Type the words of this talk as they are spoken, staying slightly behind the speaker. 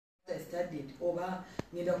studied oba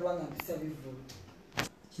ngenda kubanga mpisa bivulu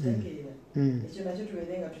kitegeera ekyo nakyo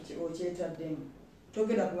tubeerenga tukyetaddemu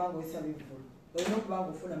togenda kubanga oyisa bivulu olina okubanga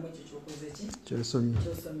ofunamu ekyo kyokoze ki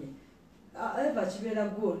kyosomye eva kibeera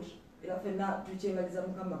good era ffenna tukyebaliza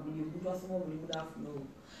mukama buli omuntu asoma omulimu n'afuna obu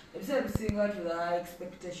ebiseera bisinga tula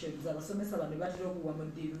expectations abasomesa bano batera okugwa mu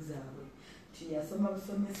ddiiru zaabwe nti yasoma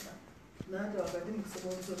busomesa naate wakati mu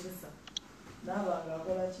kusoma obusomesa naaba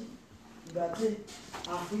ng'akola ki ng'ate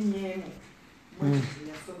afunyeemu mwekiti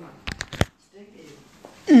yasoma kitegeere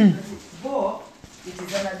bo it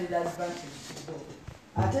is an added advantage to bo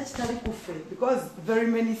ate kitali kuffe because very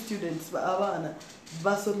many students abaana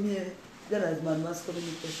basomye journalism and mass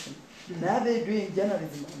communication naye they doing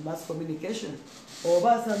journalism and mass communication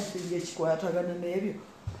oba something ekikwatagana n'ebyo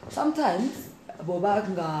sometimes boba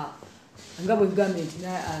nga bwe gambye nti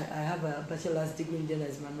I have a bachelor's degree in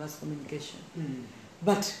journalism and mass communication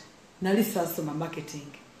but nali sasoma marketing.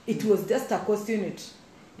 It was just a course unit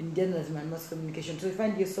in journalism and mass communication. So you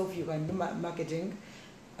find yourself you can do marketing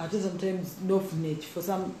at sometimes no niche for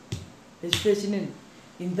some education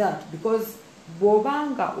in that because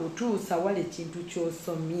bobanga otuusa wale kintu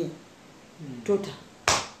kyosomye tota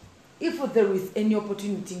if there is any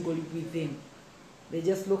opportunity within they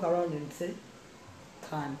just look around and say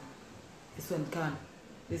can this one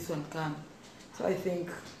can so I think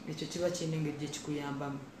ekyo kiba kinenge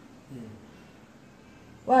kikuyambamu.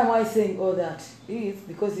 Why am I saying all that? It is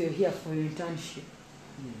because you're here for your internship.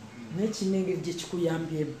 Nekinenge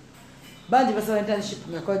kikuyambyemu bangi basaba internship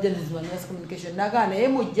ngakola journalism and mass communication nagana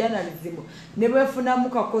emu journalism ne bwefunamu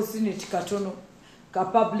ka course unit katono ka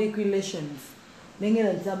public relations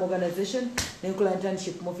nengena nzama organization nenkola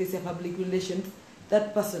internship mu office of public relations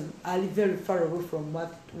that person are very far away from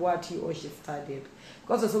what he or she studied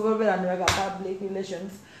because so bobera nraga public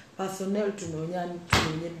relations personnel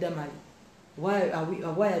tunonye damali why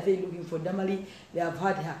are they looking for damali they have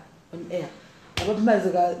had her on air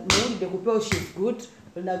abamazaga no kupeo she's good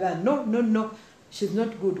no she's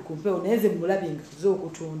not good kupeo neze mulabinga zo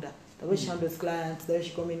kutunda the way she handles clients the way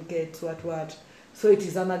she communicates what so it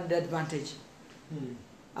is another advantage.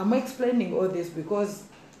 I'm explaining all this because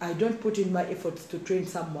I don't put in my efforts to train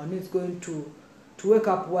someone who's going to wake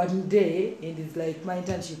up one day and it's like my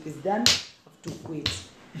internship is done, I have to quit.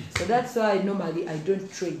 So that's why normally I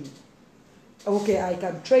don't train. Okay, I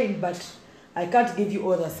can train, but I can't give you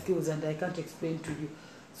all the skills and I can't explain to you.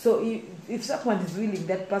 So if someone is willing,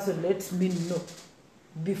 that person lets me know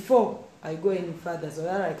before I go any further so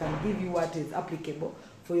that I can give you what is applicable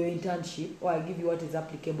for your internship or I give you what is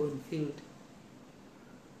applicable in field.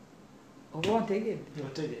 Or won't take it? You'll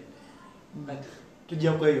take it. But to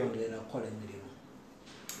jump away on the call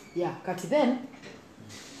yeah, cut then.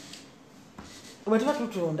 What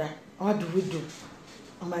do we do?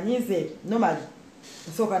 Amanyize normally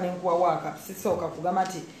soka nenkuwa waka sisoka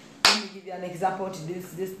kugamati. Let me give you an example to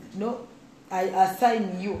this no I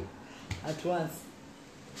assign you at once.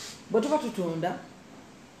 But what to onda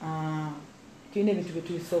kine bitu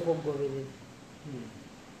bitu soko goberere.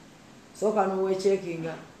 Soka no we checking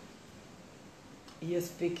you're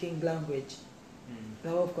speaking language, the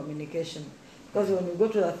way of communication. Because when you go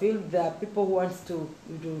to the field, there are people who want to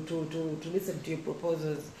listen to your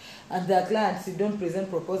proposals. And their clients, you don't present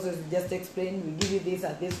proposals, you just explain, we give you this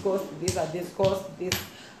at this cost, this at this cost, this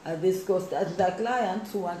at this cost. And the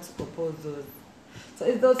clients who want proposals. So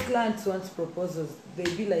if those clients want proposals,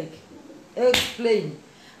 they'll be like, explain.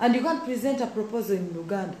 And you can't present a proposal in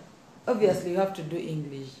Uganda. Obviously, you have to do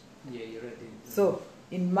English. Yeah, you're right. So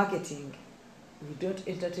in marketing, we don't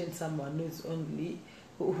entertain someone who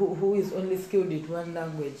is only skilled in one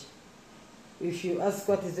language. If you ask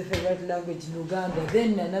what is the favorite language in Uganda,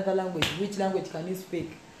 then another language, which language can you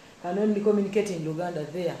speak? Can only communicate in Uganda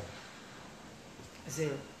there. So,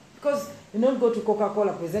 because you don't go to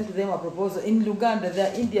Coca-Cola, present to them a proposal. In Uganda,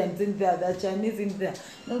 there are Indians in there, there are Chinese in there.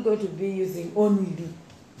 Not going to be using only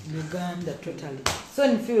Uganda totally. So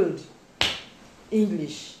in field,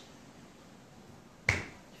 English,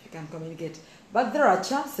 if you can communicate. But there are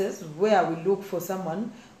chances where we look for someone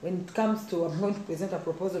when it comes to, I'm going to present a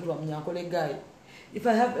proposal to a Mnyankole guy. If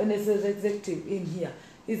I have an sales executive in here,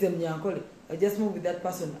 he's a Mnyankole, I just move with that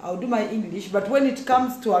person. I'll do my English, but when it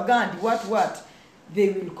comes to a Gandhi, what,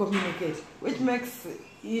 they will communicate, which makes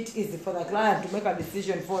it easy for the client to make a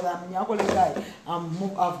decision for the Mnyankole guy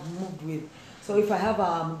I've moved with. So if I have a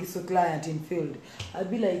Mgiso client in field, I'll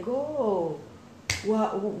be like, oh,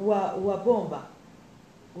 Wabomba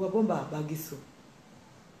Bagiso.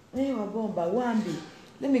 Wabomba, Wambi.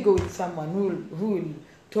 Let me go with someone who will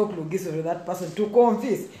talk Lugiso to that person to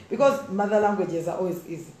convince. Because mother languages are always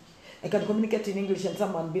easy. I can communicate in English and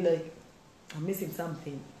someone be like, I'm missing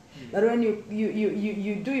something. But when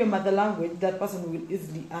you do your mother language, that person will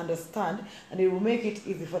easily understand, and it will make it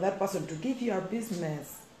easy for that person to give you a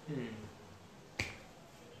business.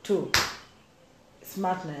 2,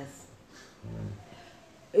 smartness.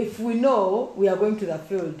 If we know we are going to the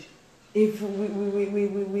field, if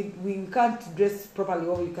we can't dress properly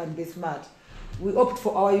or we can be smart, we opt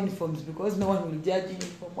for our uniforms because no one will judge you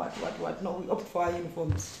for what. No, we opt for our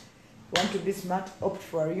uniforms. You want to be smart, opt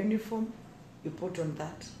for a uniform, you put on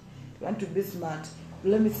that. You want to be smart,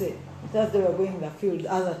 let me say, Thursday we're going in the field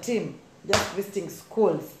as a team, just visiting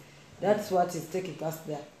schools. That's what is taking us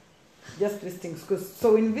there. Just visiting schools.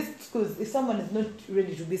 So in visit schools, if someone is not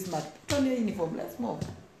ready to be smart, put on your uniform, let's move.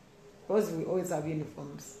 Because we always have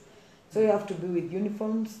uniforms. So you have to be with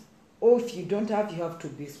uniforms, or if you don't have, you have to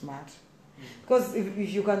be smart. Because if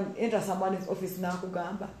you can enter someone's office now,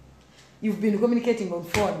 you've been communicating on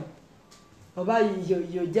phone, or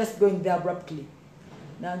you're just going there abruptly.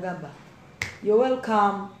 Nagamba, you're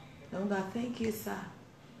welcome. Thank you, sir.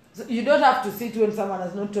 So you don't have to sit when someone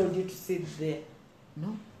has not told you to sit there.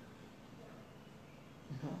 No.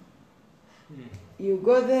 You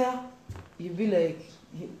go there, you be like,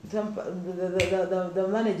 the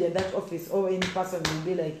manager in that office or any person will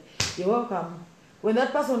be like, you're welcome. When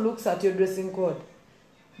that person looks at your dressing code,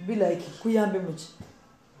 be like, kuyambe much.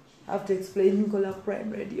 Have to explain kola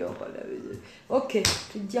prime radio. Okay,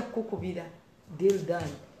 tujja kukubira. Deal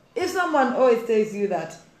done. If someone always tells you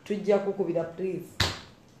that, tujja kukubira, please.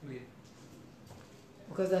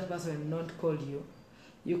 Because that person will not call you.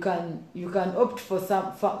 You can opt for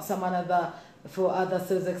other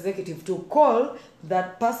sales executive to call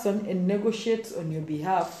that person and negotiate on your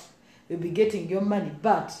behalf. You'll be getting your money,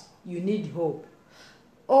 but you need hope.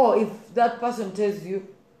 Or if that person tells you,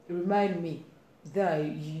 remind me, there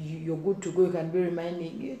you're good to go, you can be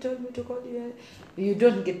reminding, you told me to call you. You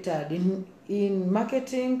don't get tired. In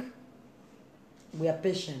marketing, we are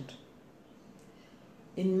patient.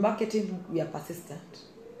 In marketing, we are persistent.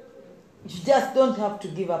 You just don't have to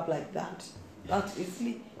give up like that. That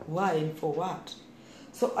easily. Why and for what?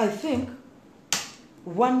 So I think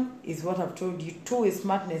 1 is what I've told you. 2 is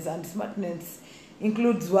smartness, and smartness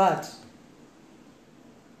includes what?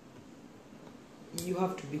 You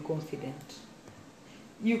have to be confident.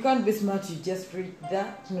 You can't be smart, you just read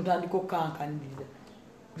that.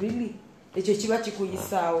 Really?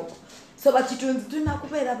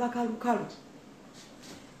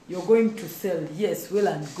 You're going to sell, yes, well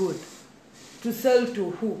and good. To sell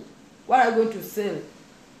to who? What are you going to sell?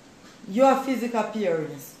 Your physical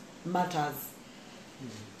appearance matters.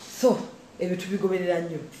 So, if it will be going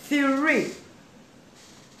on you. Theory.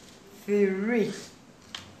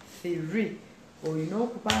 Or you know,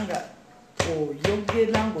 Kupanga, or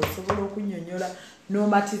yoga language, so no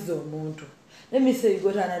matters omuntu. Let me say you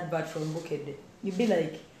got an advert from Bukede. You be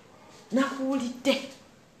like, nakuulidde.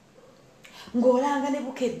 Ngolanga ne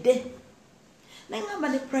Bukede. Nangamba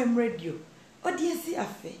ne Prime Radio. Audience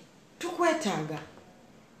yaffe. Tukwetaaga.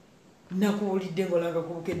 Nakuulidde ngolanga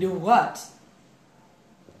ku Bukede what?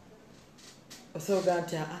 Osoga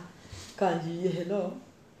nti kanji hello.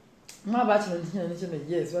 Mwaba kino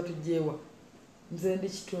yes watujjewa. Nze ndi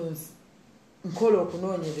kitunzi. Nkola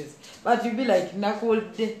okunoonyereza. But you be like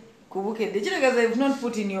nakuulidde ku Bukede. Kiragaza you've not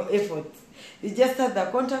put in your efforts. You just have the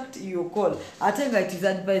contact, you call. I think it is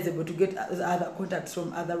advisable to get other contacts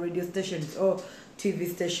from other radio stations or TV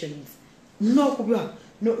stations. No,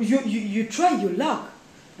 you try your luck.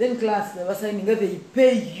 Then class, they were saying that they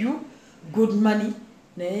pay you good money.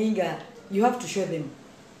 You have to show them.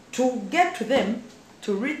 To get to them,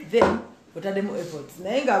 to read them, what are the more efforts?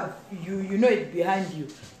 You know it behind you.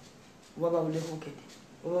 What about the hooked?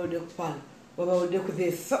 What about the pal? What about the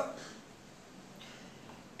this?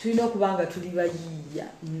 Tulina okubanga tuli bayiiya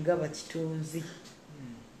nga bakitunzi.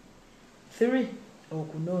 3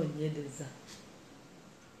 okunoonyereza.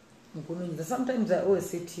 Sometimes I always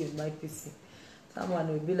sit here in my PC. Someone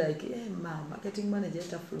will be like, hey ma, marketing manager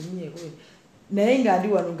from me. Naye nga ndi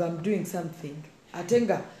wano nga I'm doing something. Ate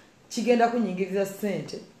nga kigenda kunyingiriza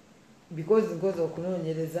ssente because ngoza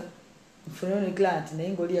okunoonyereza nfuna ne client naye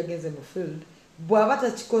ng'oli yagenze mu field. Bw'aba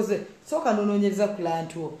takikoze sooka n'onoonyereza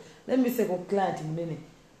client wo. Let me say ku client munene.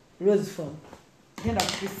 Rose form. Genda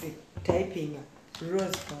ku PC typing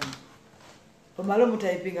rose form. Omalo mu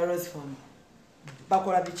typing rose form.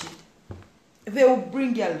 Bakola biki. They will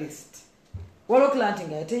bring your list. Walo client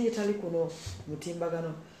nga ate yetali kuno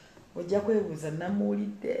mutimbagano. Ojja kwebuuza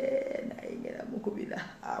namuwulidde naye ngenda mukubira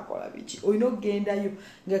akola biki. Olina okugendayo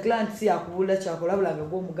nga client si akubula kyakola bulanga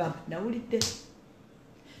gw'omugamba nawulidde.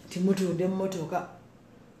 Timutudde mu motoka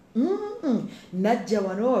najja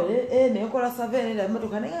wano nekola savene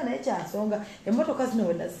emmotoka nenga nekyansonga emmotoka zino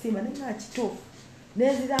we nazisiima nenga kituufu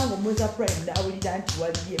neziranga omwezi wa prime nawulira nti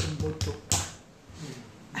waliyo emmotoka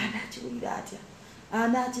anakiwulira atya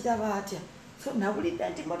anakiraba atya so nawulidde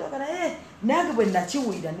nti emmotoka naye nange bwe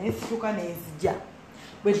nakiwulira nesituka nenzija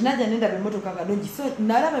bwe tinajja nendaba emmotoka nga nungi so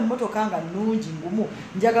nalaba emmotoka nga nungi ngumu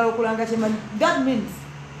njagala okulanga kyemanyi that means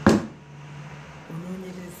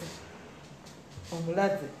onoonyereza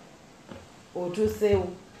omulaze otuuseewo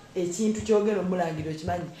ekintu kyogera omulangira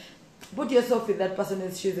okimanyi put yourself in that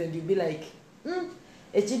person's shoes and you be like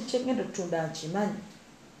ekintu kyengenda otutunda nkimanyi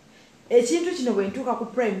ekintu kino bwe ntuuka ku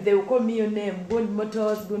prime they will call me your name good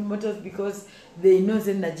motors because they know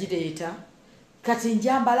ze nagireeta kati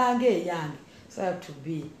njambalanga eyange so I have to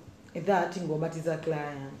be that ng'omatiza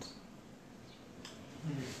client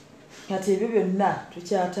kati ebyo byonna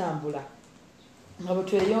tukyatambula nga bwe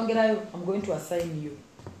tweyongerayo I'm going to assign you.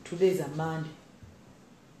 Today is a Monday.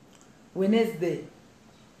 Wednesday,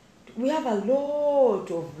 we have a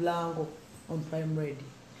lot of Bulango on Prime Radio.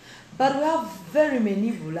 But we have very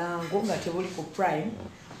many Bulango nga tebuli for Prime,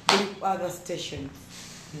 with other stations.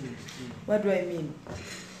 What do I mean?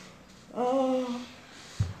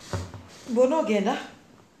 Bono genda,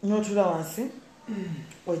 notula wansi,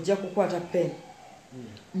 ojja kukwata pen,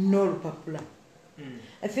 no lupapula.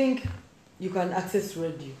 I think you can access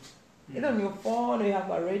radio. Either on your phone or you have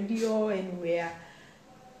a radio anywhere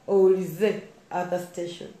or is there other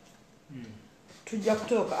station. Tujja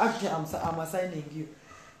kutoka actually I'm assigning you.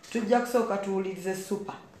 Tujja kusoka tuwulirize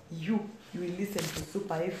super. You will listen to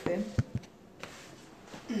Super FM.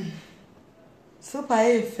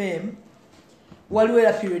 Super FM waliwo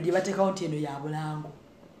era period bateka onti eno ya Bulango.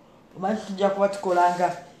 Omanyi tujja kuba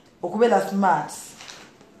tukolanga okubeera smart.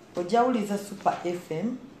 Ojja wuliriza Super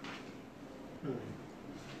FM.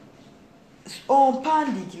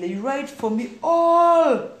 Ompandikire you write for me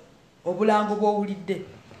all obulango bw'owulidde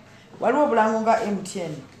waliwo obulango nga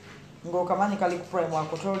MTN ng'okamanyi kali ku prime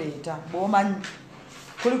wako toleeta bw'omanyi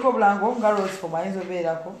kuliko obulango nga Rose for mayinza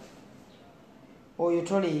obeerako oyo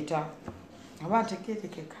toleeta aba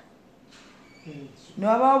ntekeetekeka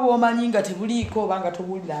newabaawo bw'omanyi nga tebuliiko oba nga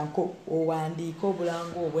tobuliranko owandiika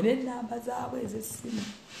obulango obwo n'ennamba zaabwe ez'essimu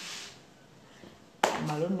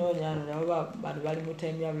Malono nyano nabo bali mu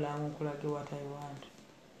time ya Bulango kulage what I want.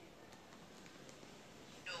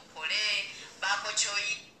 Dokole bako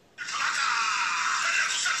choyi.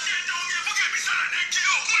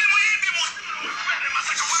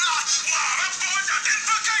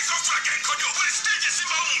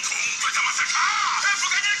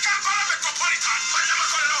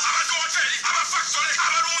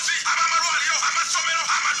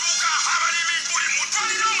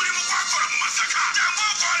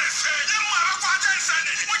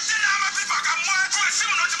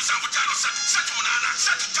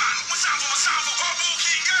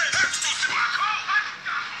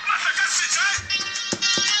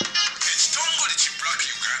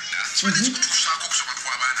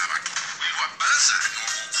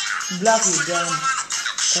 Black Uganda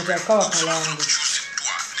katakawa kalango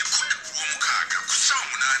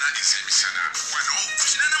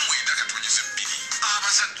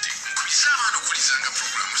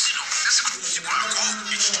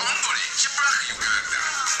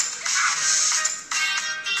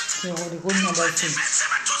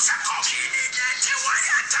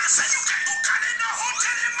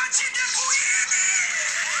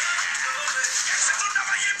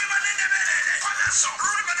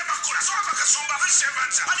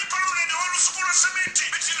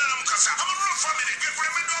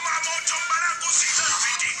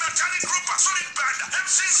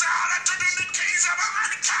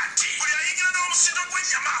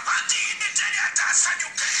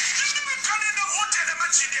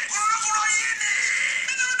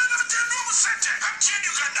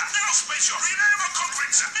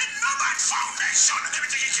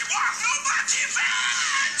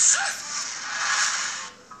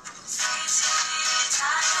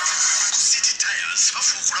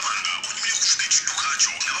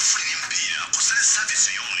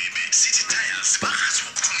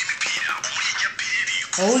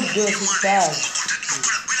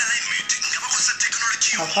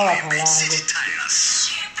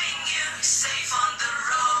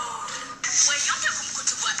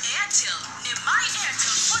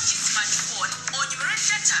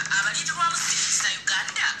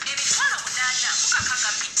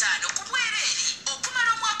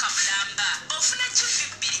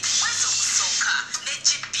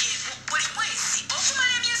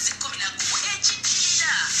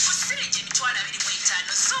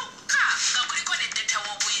akawa kalango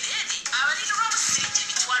Abali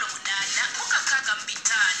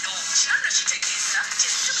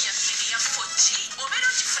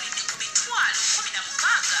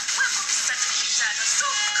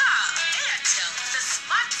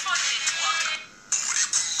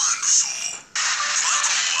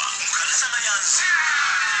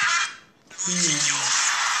No,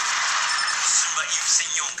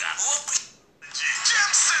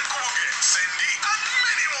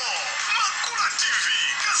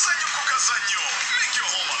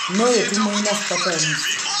 you do more enough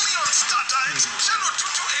patterns.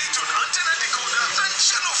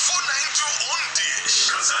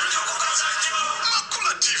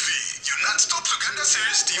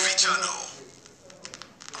 TV channel.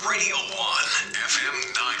 Radio 1 FM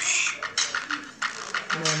 90.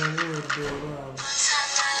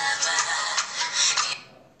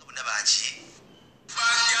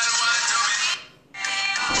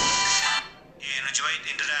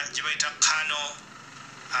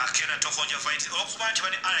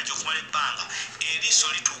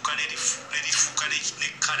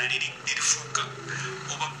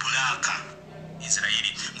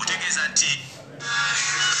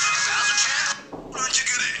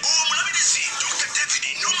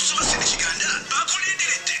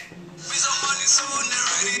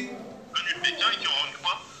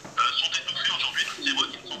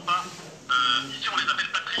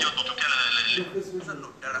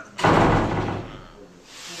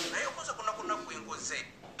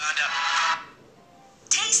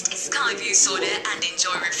 Taste Skyview soda and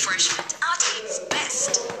enjoy refreshment at its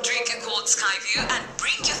best. Drink a cold Skyview and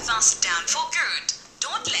bring your thirst down for good.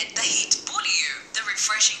 Don't let the heat bully you. The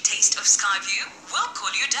refreshing taste of Skyview will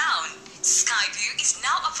cool you down. Skyview is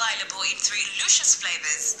now available in 3 luscious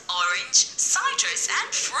flavors: orange, citrus,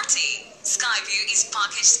 and fruity. Skyview is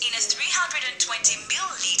packaged in a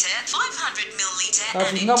 320ml, 500ml, and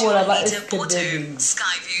a 2-liter bottle.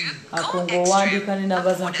 Skyview, go extra,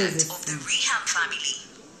 a product of the Reham family.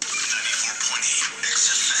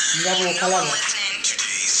 94.8 XFM.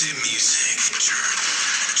 Today's music.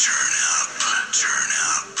 Turn up, turn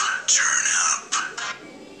up, turn up.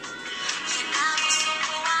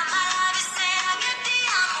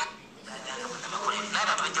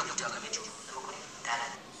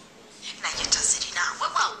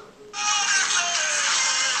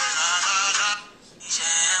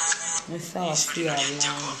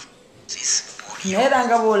 Era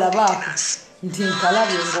nga bw'olabaako nti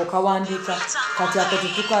nkalabye ng'okawandiika kati ako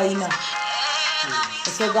tetukayina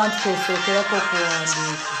osoga nti kwesookerako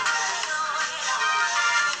okuwandiika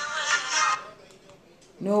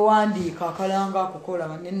n'owandiika akalanga akukola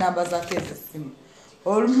n'ennamba zaako ez'essimu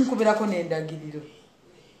olumu nkubirako n'endagiriro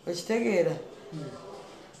okitegeera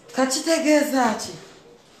kakitegeeza ki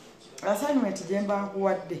assignment gye mba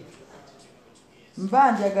nkuwadde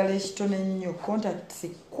mba njagala ekitone nnyo contacts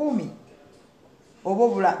 10 oba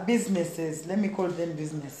obula businesses, let me call them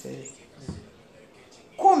businesses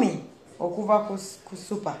 10 okuva ku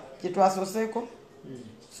super gye twasoseeko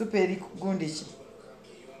super eri gundi ki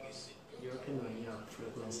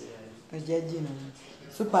ojagino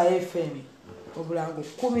super FM obulango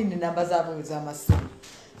 10 ne namba zaabwe ez'amasimu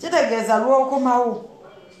kitegeeza lw'okomawo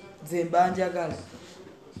ze mba njagala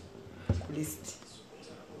ku list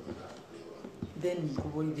then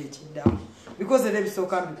nkubulira ekiddako because era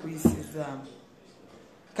ebisooka mbikuyisizaamu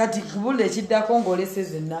kati kubulira ekiddako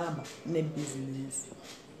ng'oleseza ennamba ne business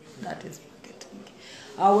that is marketing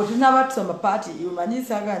awo tunaba tusoma party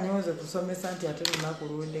umanyisanga nyoze kusomesa nti ate lunaku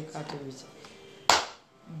luwendeko ate biki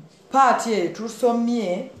party eyo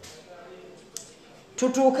tusomye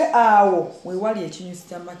tutuuke awo wewali ekinyusi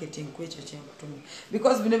kya marketing kwekyo kyenkutumya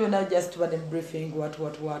because bino byonna just tubadde mu briefing what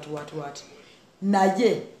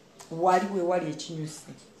naye wali wewali ekinyusi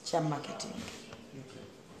kya marketing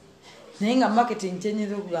naye nga marketing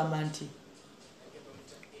kyenyeza okugamba nti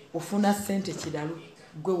ofuna ssente kiralu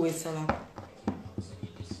gwe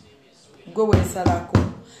weesalako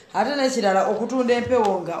ate nekirala okutunda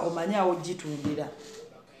empewo nga omanyawo gitundira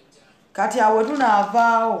kati awo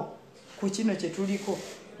tunaavaawo ku kino kyetuliko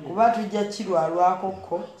kuba tujja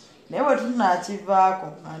kirwalwakokko naye bwe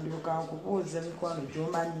tunakivaako andioka nkubuuza mikwano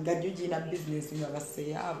gyomanyi nga gyo gina bizinesi nga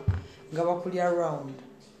baseyaabo nga bakulya round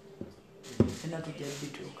ena tujja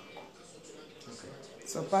bituukako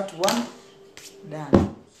so part 1 done.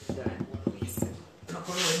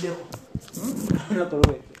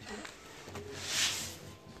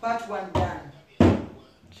 Part 1 done.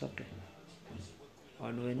 It's okay.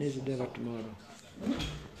 On Wednesday or tomorrow?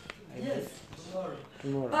 Yes,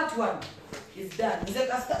 tomorrow. Part 1 is done.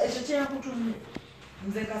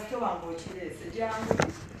 Mze kasito wangu ochilese.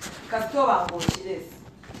 Kasito wangu ochilese.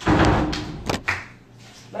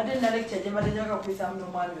 Bade na lecture jema dejaga kuisa mno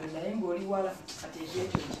mwami na ingo oliwala ati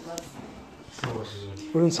yetu chimazi.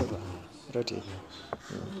 Urunsaba. Right here.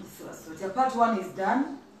 So part 1 is done.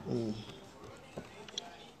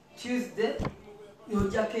 Tuesday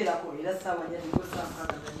yojakera ko ila sawa nya ngo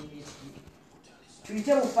sankana na nyingi.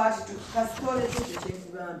 Tuite upati tukastole chote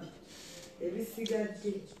chengugambi.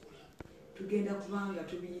 ebisigadde tugenda kubanga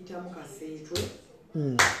tubiyitamu kaseetwe.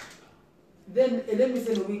 Then let me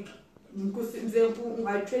say a week.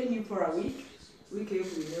 I train you for a week. Week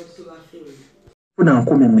every next field. Kuna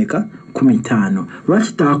 10 mmeka 15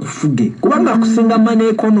 lwaki taakufuge kubanga akusinga mane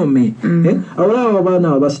economy awala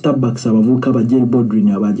abaana aba Starbucks abavuka ba Jerry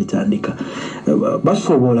Bodrin abagitandika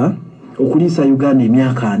basobola okulisa Uganda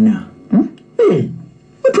emyaka 4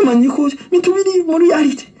 tumanyi ko mitubiri mu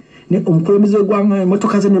reality ne omukulembeze gwanga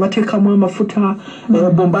motoka ze ne batekamu amafuta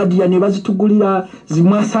bombardier ne bazitugulira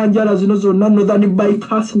zimwasanjala zino zonna northern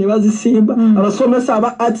bypass ne bazisimba abasomesa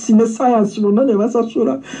aba arts ne science bonna ne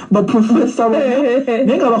basasula ba professor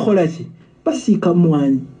nenga bakola ki basika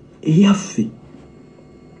mwanyi eyaffe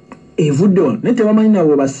evudde ne tebamanyi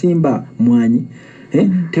nabo basimba mwanyi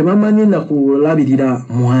tebamanyi na kulabirira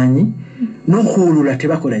mwanyi nokuulula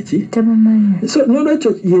tebakola ki tebamanyi. So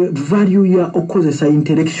nolwekyo value ya okozesa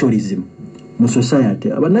intellectualism mu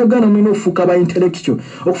society abanayuganda mulina okufuuka ba intellectual.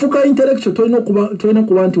 Okufuuka intellectual tolina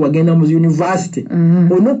kuba nti wagenda mu university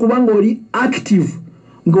olina okuba ng'oli active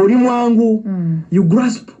ng'oli mwangu you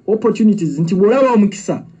grasp opportunities nti bw'olaba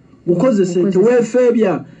omukisa gukozese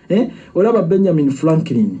teweefeebya. Olaba Benjamin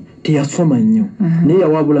Franklin teyasoma nnyo naye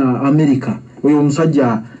yawabula America oyo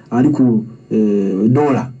omusajja ali ku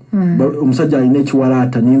dola omusajja alina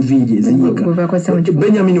ekiwalaata n'enviiri eziyiga.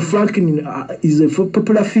 Benjamin Franklin is a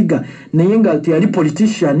popular figure naye nga teyali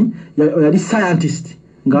politician yali scientist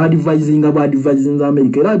nga advising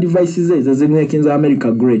America era advices ze zimekinza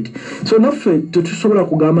America great. So naffe tetusobola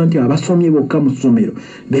kugamba nti abasomye bokka mu ssomero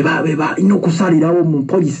beba ino kusalirawo mu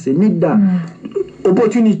police nidda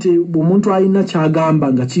opportunity omuntu alina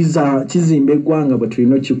kyagamba nga kizimba eggwanga bwe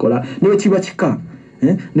tulina kikola ne kiba kika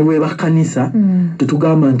ne bwe bakanisa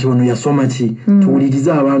tetugamba nti ono yasoma ki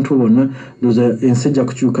tuwuliriza abantu bonna doza ensejja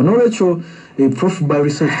kukyuka. N'olwekyo prof by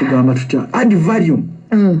research tugamba tutya add value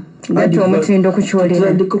gati omutindo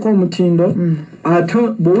kukyolera ndiko omutindo ate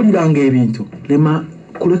bw'owuliranga ebintu lema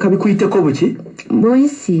kuleka bikuyiteko buki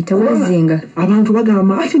boyisi tawuzinga abantu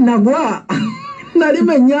bagamba ati nagwa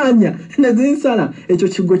nalima ennyanya nezinsala ekyo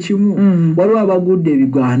kigo kimu waliwo abagudde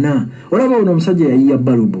ebigwana olaba ono omusajja yayiya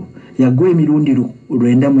balubu yagwa emirundi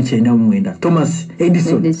 999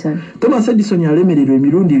 Thomas Edison yalemererwa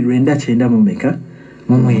emirundi 999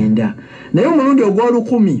 naye omulundi ogwa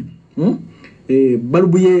 1000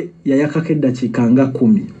 balubu ye yayakako eddakiika nga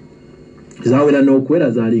 10 zawera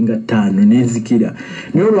n'okwera zalinga 5 nezikira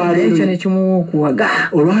naye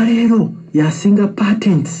olwaleero yasinga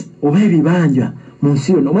patents oba ebibanja mu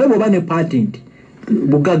nsi yonna omwe bw'oba ne patent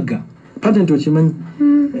bugagga patent okimanyi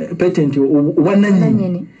patent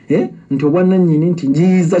obwannannyini nti obwannannyini nti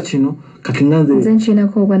njiyiza kino kati nganze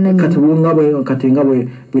nkinako obwannannyini kati nga bwe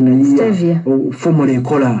nayiya formula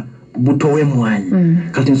ekola buto w'emmwanyi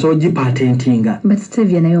kati nsobola gipatentinga but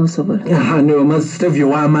stevia nayo osobola ne stevia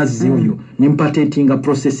w'amazzi oyo nimpatentinga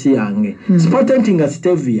process yange sipatentinga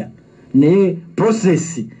stevia ne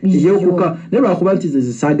process yokuka ne bakuba nti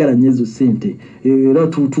zisaagala nyezo sente era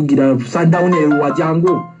tugira sundown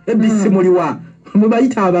wajangu ebisi muliwa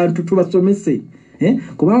mubayita abantu tubasomese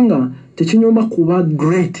kubanga tekinyomba kuba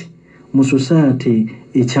great mu society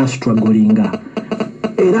ekya strugglinga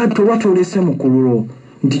era tuba tolese mu kululo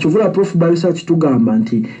nti kivula prof by research tugamba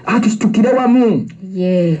nti atustukire wamu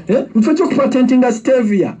mfecho kupatentinga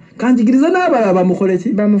stevia kanjigiriza n'abalala bamukoleki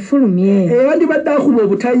bamufulumye andi badde akuba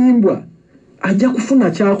obutayimbwa ajja kufuna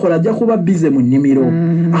kyakola ajja kuba bize mu nnimiro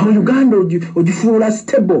aho Uganda ogifuula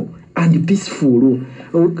stable and peaceful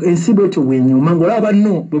ensi bwetyo bwenyuma ng'olaba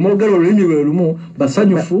nno bwe mwogera olulimi lwe lumu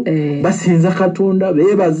basanyufu basinza Katonda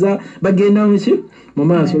beebaza bagenda muki mu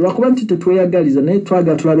maaso lwakuba nti tetweyagaliza naye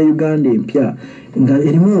twagala tulabe Uganda empya nga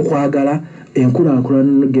erimu okwagala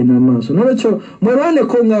enkulaakulana n'ogenda mu maaso n'olwekyo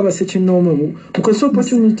mwerwaneko ng'abasekinnoomu mukozesa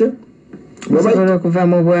opportunity kuva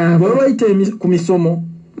mu bwavu bwebayite ku misomo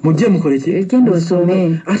mujje mukoleki genda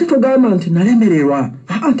osome ate tugamba nti nalemererwa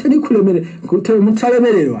teri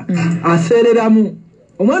mutalemererwa aseereramu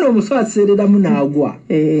omwana omuso aseereramu n'agwa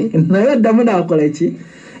naye addamu n'akoleki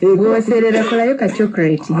waseerera kolayo ka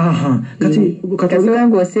chocolate kati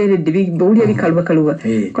ngo oseeredde buli ebikaluba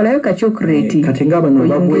kolayo ka chocolate kati ng'abano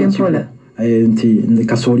bagwempola nti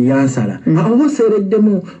kasooli yansala abo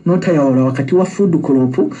oseereddemu n'otayawula wakati wa food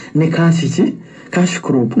crop ne cash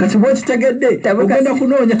crop kati bw'okitegedde ogenda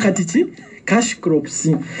kunoonya kati ki cash crops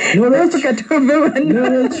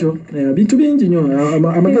n'olwekyo bintu bingi nnyo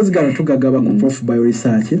amagezi gano tugagaba ku prof by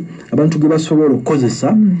research abantu ge basobola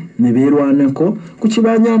okukozesa ne beerwanako ku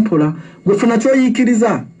kibanyampola gwefuna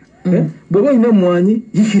kyoyiikiriza bw'oba olina emmwanyi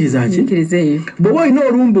yiikiriza ki eyo bw'oba olina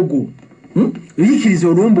olumbugu Yikiriza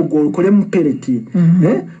olumbugo olukolemu peleti.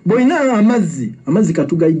 Boina amazzi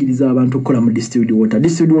katugayigiriza abantu okukola mu distilled water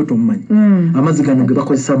omumanyi. Amazzi gano ge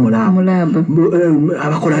bakozesa mulaba.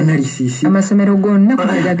 Abakola analysis. Amasomero gonna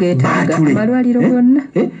kugageetaaga. Amalwaliro gonna.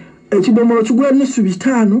 Ekidomolo kigula nusu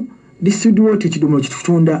 5. Distilled water ekidomolo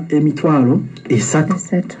kitunda emitwalo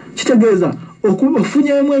 3. Kitegeeza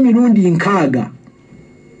okufunyamu emirundi 6.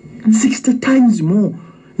 60 times more.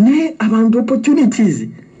 Ne abantu opportunities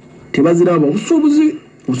tebaziraba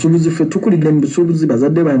obusuubuzi fe tukulidde mu busuubuzi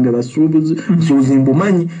bazadde bange busuubuzi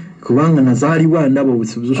mbumanyi kubanga nazaalibwa ndaba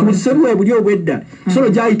obusuubuzi sebuwe buli obwedda solo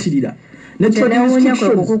gyayitirira nekyewuunya kwe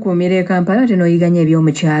kukukuumira e Kampala tenoyiganya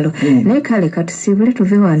ebyomukyalo naye kale katusiibule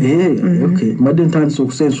tuve wano mbadde ntandise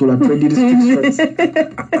okusensula trade restrictions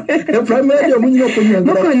primary omunyira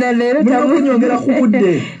okunyongera ku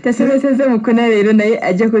budde tasobeseze mukuna leero naye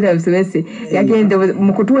ajja kuta busomese yagenda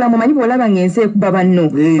mu kutuula mumanyi bw'olaba ng'ensi ekuba banno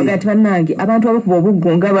ogati bannange abantu abakuba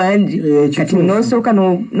obuggonga bangi kati n'osooka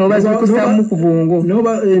n'obaza okusaamu ku bwongo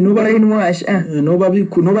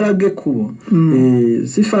n'obalaga ekkubo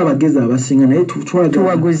sifa abagezi abasi naye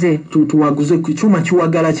tuwaguze ku kyuma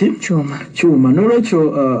kiwagala kyuma nolwekyo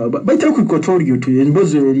bayita ku kotorio tu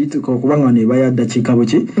embozo eri kubanga ne bayadda kikabo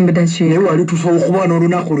ki naye wali tusobola okuba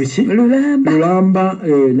n'olunaku lulamba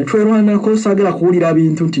netwerwanako saagala kuwulira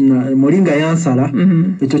bintu nti moringa yansala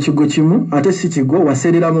ekyo kigo kimu ate si kigo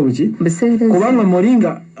wasereramu buki kubanga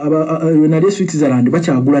moringa nali Switzerland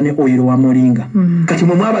bakyagula ne oil wa moringa kati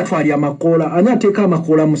mwe mwabatwali amakoola ani ateeka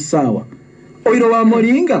amakoola mu ssaawa oil wa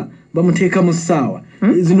moringa bamuteeka mu ssaawa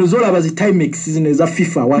zino zolaba zi Timex zino eza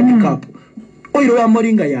FIFA World Cup oilo ya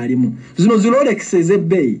moringa yalimu zino Rolex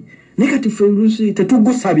ezebbeeyi naye kati ffe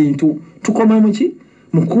tetugusa bintu tukoma muki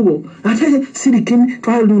mukubo ate siriki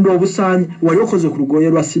twalunda obusaanyi wali okoze ku lugoye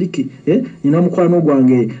lwa siriki nina mukwano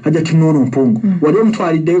gwange ajja tinono mpungu wali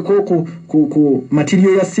omutwaliddeko ku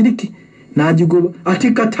material ya siriki najigoba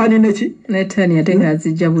ati katani neki netani ate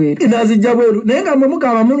ngazijja bweru naye nga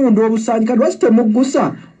mugaba mulunda obusaanyi kati wasite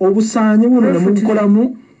mugusa obusaanyi buno ne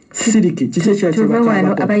mukolamu siriki kiki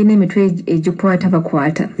kyakibakano abayina emitwe egikwata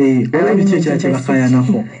bakwata olabiki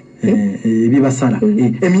ekyakibakayanako ebibasala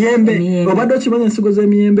emiyembe obadde okimanya ensigo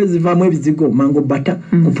z'emiyembe zivaamu ebizigo mango bata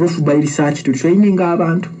ku Prof by research tutraininga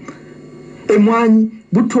abantu emwanyi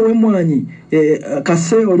butto w'emwanyi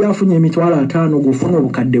kase oli afunye emitwalo 5 gufuna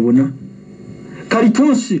obukadde 4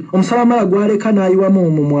 kalitunsi omusalamala gwaleka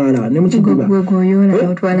nayiwamu mu mwala ne mukidiba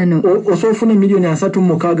osofuna milioni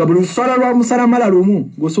 3 buli lusala lwa musalamala lumu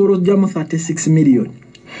gosobola ojjamu 36 million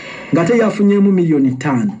ngate yafunyemu milioni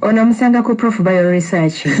 5 ono musanga ku Prof Bio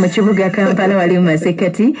Research mu kibuga Kampala wali mu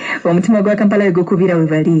masekati omutima gwa Kampala gukubira we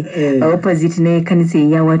bali opposite ne kanisa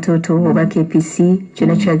ya watoto oba KPC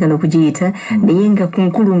kyona kyagala okugiyita niyinga ku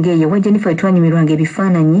nkulu ngeyo wajja nifa etwanyumirwange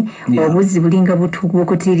ebifaananyi obuzi bulinga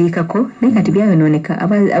bukutirikako naye kati byayononeka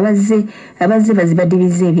abazze bazibadde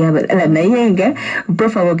ebyabalala naye nga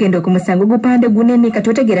Prof agenda okumusanga ogupande gunene kati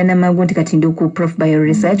otegeera n'amangu nti kati ndi ku Prof Bio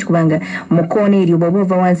Research kubanga mukoona eryo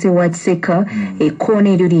bw'ova wansi watseka ekkoona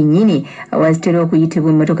eryo lyennyini awazitera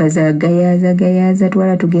okuyitibwa emmotoka za gayaza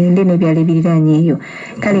twala tugende n'ebyalo ebiriraanye eyo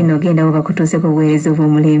kale n'ogenda wo bakutuuseko obuweereza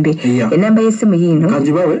obw'omulembe enamba y'essimu yiino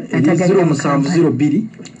 0702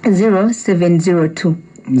 0702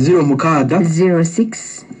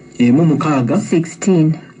 06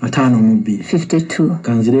 16 52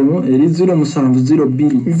 kanziremo eri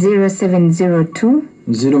 0702 0702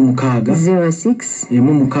 06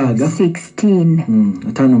 16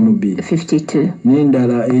 52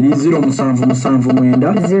 n'endala eri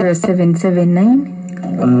 0779 0779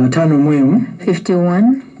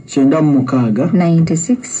 51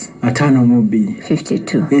 96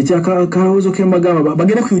 52 ekyakalawozo kembagamba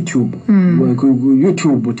bagende ku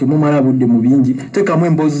YouTube temumala budde mu bingi tekamu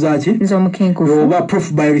emboozi zaki oba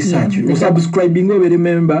Prof Bio Research osubscribing obere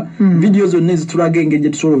member video zonna ezitulaga engeri gye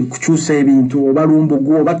tusobola okukyusa ebintu oba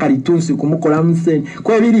lumbugu oba kalitunsi kumukola museni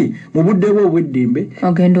kwebiri mu budde bwo obweddembe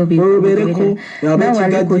ogenda obereko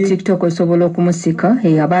nawe ku TikTok osobola okumusika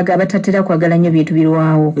abaga abatatera kwagala nnyo bintu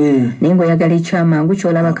birwawo naye ng'oyagala ekyamangu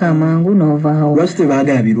kyolaba kamangu n'ovaawo lwaki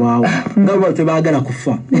tebaagala birwawo nga tebaagala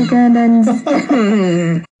kufa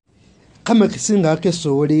kama kisinga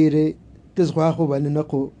kesobolere kezwako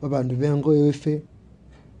banenako babandu bengo efe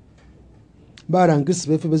barangisi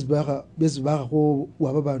befe bezibaka ko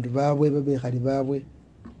waba bandu babwe babekhali babwe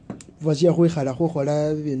vachia khwikhala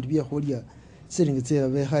khukhola bindu byekhulya siringi tse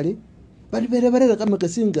babekhali bali bere kama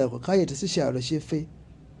kisinga khayete sishalo shefe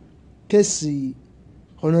kesi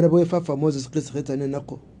honorable Fafa Moses Chris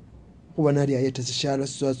nako kuba nari ayete sishalo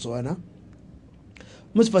swatswana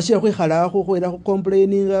musipashira kwikhala khukhwira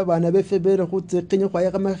khucomplaininga bana befe bere khutsekenya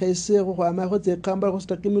khwaya kamakhese khukhwama khutsekambala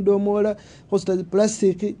khusita kimidomola khusita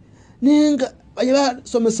plastic ninga banye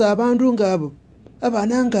basomesa abandu ngabo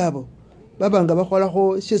abana ngabo babanga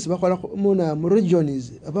bakholakho shesi bakholakho muna mu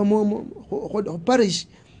regions aba mu parish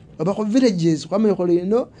aba khu villages khwama kholi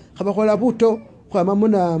no khabakhola buto khwama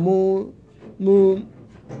muna mu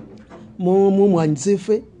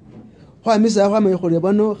mwanzife khwamisa khwama kholi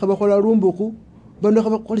bano khabakhola lumbuku bano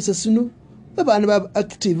khabakholisa sino babana ba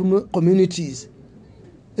active mu communities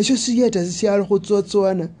esho siyeta sisyalo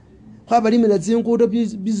khutsotswana khwabalimira zingudo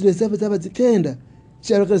business zaba zikenda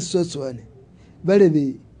syalo khesitsotsowane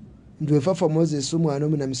balebe ndwe fafa Moses umwana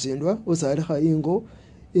omunamisindwa usali kha ingo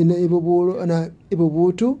ina ibubulo ana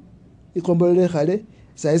ibubutu ikombolele khale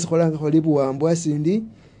sayisi kholanga kholi buwambwa sindi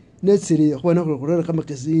netsiri khona khurera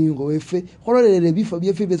kamakesi ingo wefe khololele bifo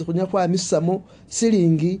byefe bese khunya kwa misamo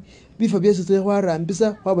silingi bifo byese tse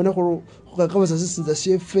khwarambisa khwabona khukakabasa sisinza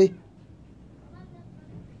shefe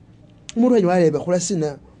umurwanyi walebe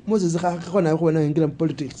khulasina Moses khona khona ingira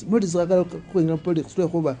politics Moses khakala khwingira politics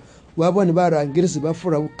lwekhuba wabone barangirisi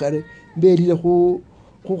bafura bukare belile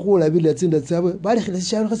khula bila tsinda tsabwe bali khile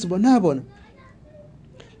shalo khasibona bona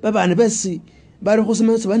babana besi bali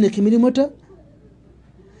khusemanisa bane kimilimo ta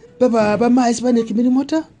baba bamaisi bane kimilimo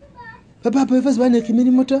ta baba bafasi bane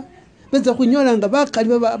kimilimo ta benza kunyola nga bakali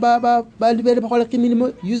bali bele bakhola kimilimo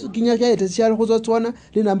kinya kya eta shalo khuzotswana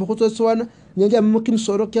linambo khuzotswana nyanja mu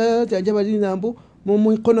kimsoro kya janja bali linambo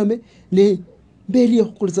mu economy le beli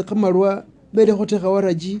khukulisa kamalwa bele khotekha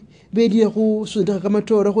waraji beli khusundika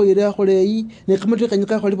kamatora khoira kholeyi ne kamateka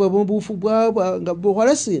nyika kholi bwabombufu bwa nga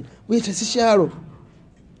bokhola sina wita sishalo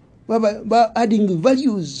ba adding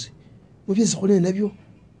values mubisi khone nabyo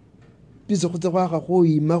bizo khutsa khakha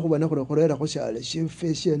khoyima khubana khorera khoshale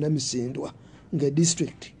shefe she NAMISINDWA nga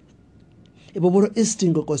district eboboro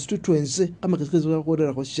estingo constituency kama kizikizwa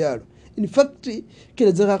khorera khoshalo in fact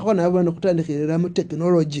kile zaka khona abana khutandikhira mu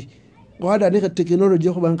technology gwada ne technology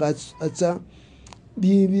khubanga atsa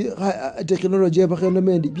bi technology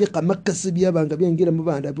abakhendomendi bi kamakasi byabanga byengira mu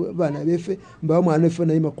bana befe mba mwana efe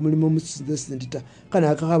na yima kumulimo mu sindita kana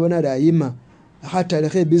akhabona rayima hatale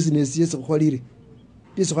khe business yese kholire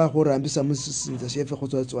biso ga khorambisa mu sinza shefe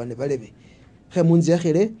khotsotswane balebe khe munzi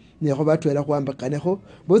yakhire ne kho batwela khwamba kanekho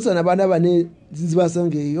botsana bana bane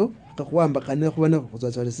zinzibasangeyo kakhwamba kanekho bana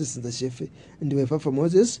khotsotswane sinza shefe ndiwe fafa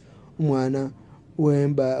Moses umwana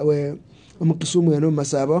wemba we umukisumu yano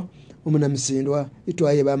masaba umunamisindwa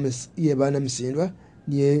itwaye bana misindwa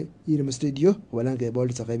niye iri mu studio walanga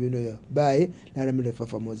ebolisa kabino yo bye naramile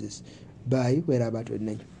fafa Moses bye wera abantu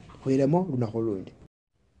nenye khwiremo lunakholundi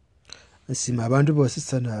asima abantu bose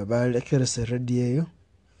sana balekerese radio yo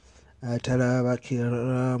atala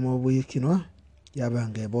bakira mu buyikinwa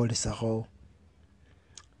yabanga ebolisa kho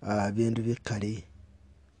bindu bikali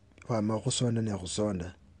kwa makhusonda ne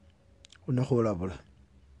khusonda unakhulabula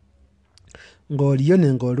ngoliyo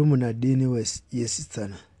nengoli umunadini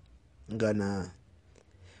yesitsana ngana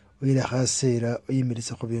wila khasera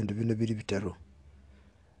uyimilisa khu bindu bino bili bitaru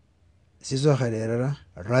sizo khalerera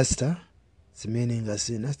rasta simeninga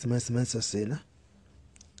sina simanisa sina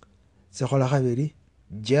sikhola khabiri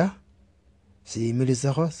ja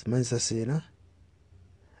siyimilisa kho simanisa sina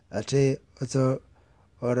ate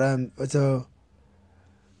ozo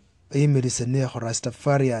uyimilisa ne khu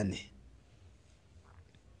rastafariani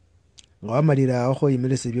ngawamalira aho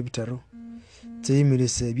yimilise byo bitaru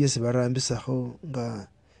tsiyimilise byese barambisa kho nga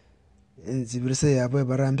nzibirise yabo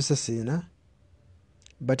barambisa sina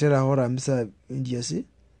batera aho rambisa indiasi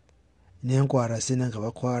nenkwara sina nga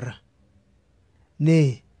bakwara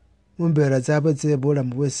ne mumbera zabo tsebola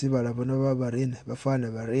mubwesi balabona babarene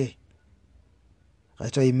bafana bare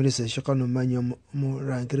kata yimilise shikano manyo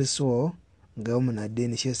murangiriso nga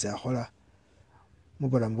umunadini shese akhola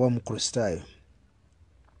mubola mbo mukristayo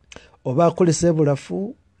oba kulise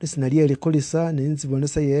bulafu lisina lye likulisa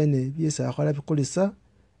ninzibonesa yene byese akhola bikulisa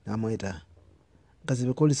namweta ngazi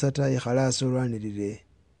bikulisa ta ikhalasa olwanirire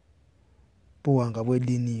buwanga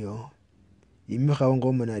bw'edini yo imikhawo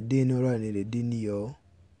ng'omunadini olwanirire edini yo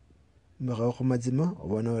imikhawo khumazima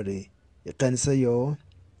obona ori ikanisa yo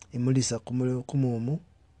imulisa kumumu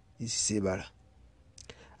isisibala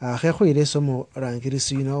akhekhwile esomo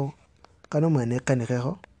rangirisi yino kano mwene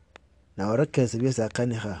ekanikheho naorekese byese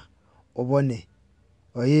akanikha obone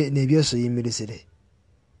oye nebyose yimilisire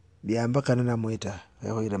byambakana namwita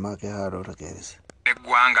ekhwile make harorekerese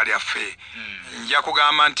eggwanga lyaffe nja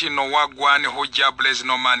kugamba nti no wagwane hujja blaze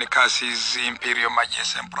no man cases imperial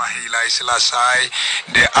majesty emperor Haile Selassie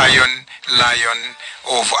the iron lion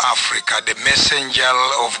of Africa, the messenger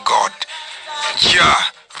of God.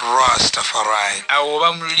 Jah Rastafari. Awo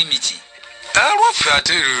ba mu lulimi ki? Lwaffe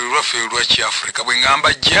ate lwaffe lwa Kiafrika bwe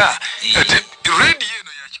ngamba jja ate ready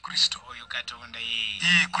eno ya Kikristo. Oyo Katonda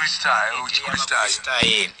ye. Kristaayo.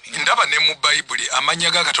 Ndaba ne mu Bayibuli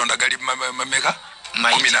amanya ga Katonda gali mameka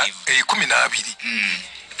 12.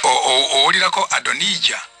 Owulirako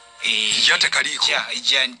Adonija. Jate kaliko.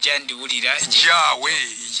 Jandiwulira.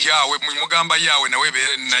 Jawe mugamba yawe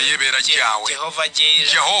naye beera Jawe.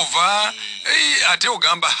 Jehova ate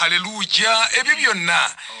ogamba haleluya ebyo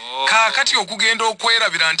byonna. Kaakati okugenda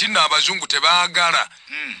okwerabira nti n'abazungu tebaagala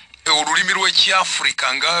olulimi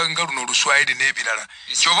lw'Ekiafrika nga luno Oluswahili n'ebirala.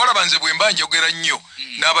 Kyova olaba nze bwe mba njogera nnyo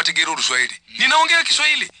n'abategeera Oluswahili. Ninaongea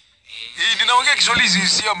Kiswahili. Ninaongea Kiswahili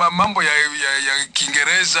sio mambo ya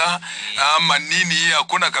Kiingereza ama nini,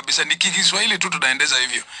 hakuna kabisa, ni Kiswahili tu tunaendeza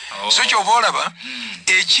hivyo. So kyova olaba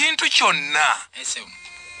ekintu kyonna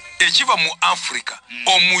ekiva mu Afrika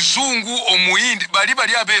omuzungu omuyindi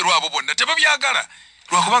bali abeerwa abo bonna tebabyagala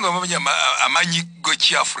lwakubanga amanyi go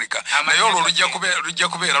Kiafrika naye olwo lujja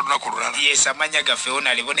kubeera lunaku lulala. Yes, amanya gaffe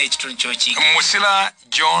ona libona ekitundu ky'okiga. Musila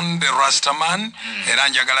John the Rastaman era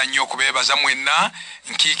njagala nnyo okubeebaza mwenna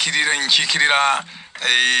nkiikirira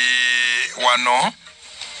wano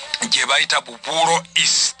gye bayita Bubuuro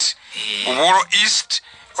East. Bubuuro East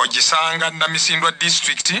ogisanga Namisindwa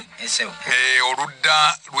district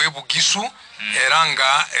oludda lw'Ebugisu era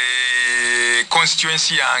nga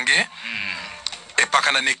constituency yange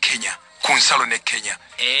epakana ne Kenya kunsalo ne Kenya.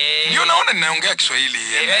 Ndio naona ninaongea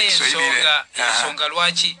Kiswahili. Ensonga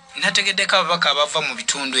lwaki nategedeka ababaka abava mu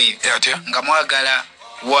bitundu ebyo nga mwagala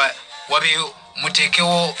wabe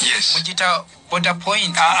mutekewo mugita border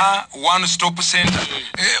point. One stop center.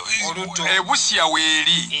 Busia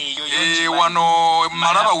weeri wano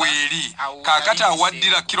Malaba weeri kakati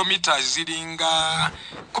awaddira kilomita ziringa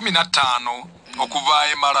 15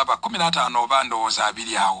 okuva Malaba 15 oba ndowooza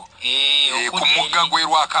 2 awo. Ku mugga gwe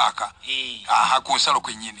Lwakaaka. Ku nsalo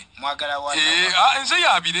kwennyini. Nze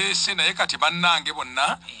yabireese naye kati bannange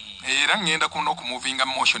bonna era ngenda kuno okumuvinga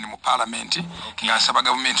motion mu parliament nga nsaba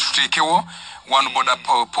government tuteekewo one border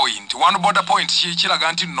point. One border point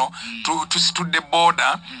kiraga nti nno tusitudde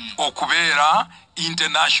border okubeera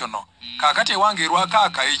international. Kakati ewange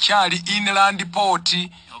Lwakaaka ekyali inland port.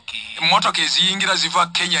 Motoka eziyingira ziva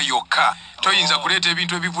Kenya yokka. Toyinza kuleeta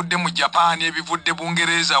ebintu ebivudde mu Japan ebivudde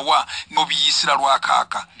Bungereza wa n'obiyisira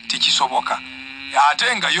Lwakaaka tekisoboka.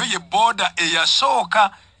 Ate nga yo ye border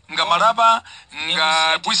eyasooka nga Malaba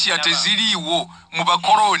nga Busia teziriiwo mu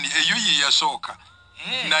bakoloni eyo ye yasooka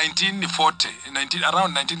 1940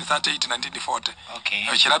 around 1938-1940.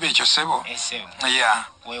 Ekirabo ekyo sebo.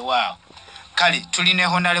 Weewaawo. Kale tuline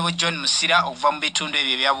Honorable John Musira okuva mu bitundu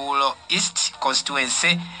ebyo ebya Bubuuro East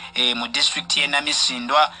constituency mu district y'e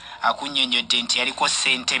Namisindwa akunnyonnyodde nti yaliko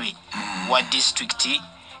ssentebe wa district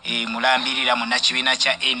mulambirira mu nakibiina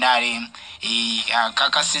kya NRM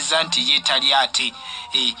akakasiza nti ye tali ate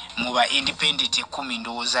mu ba independent 10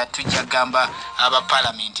 ndowooza tujja gamba aba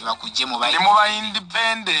parliament bakujje mu ba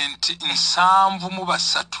independent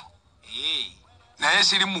 7 naye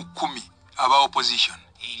siri mu 10 aba opposition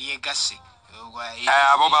eriyegase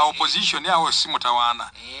abo ba opposition yawo si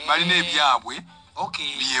mutawaana balina ebyabwe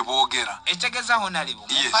byeboogera etegeza Honorable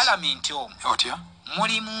mu parliament omwo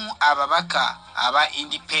mulimu ababaka aba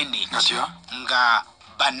independent nga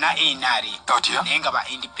banna NRM naye nga ba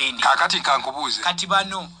independent. Kakati kankubuuze kati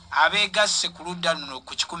bano abeegasse ku ludda luno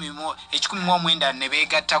ku 19 ne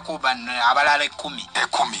beegattako bano abalala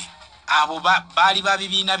 10 abo baali ba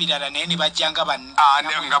bibiina birala naye ne bajjanga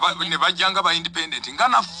ne bajjanga ba independent nga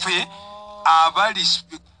naffe abali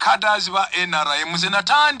cadres ba NRM ze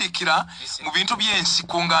natandikira mu bintu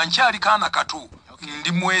by'ensiko nga nkyali kaana kato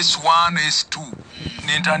ndi mu S1 S2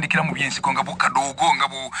 nentandikira mu by'ensiko nga bukadogo nga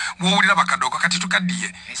buwulira bakadogo kati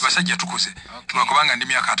tukaddiye basajja tukuze lwakubanga ndi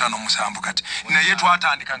myaka 5-7 kati naye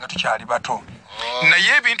twatandika nga tukyali bato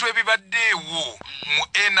naye ebintu ebibaddeewo mu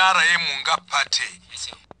NRM nga pate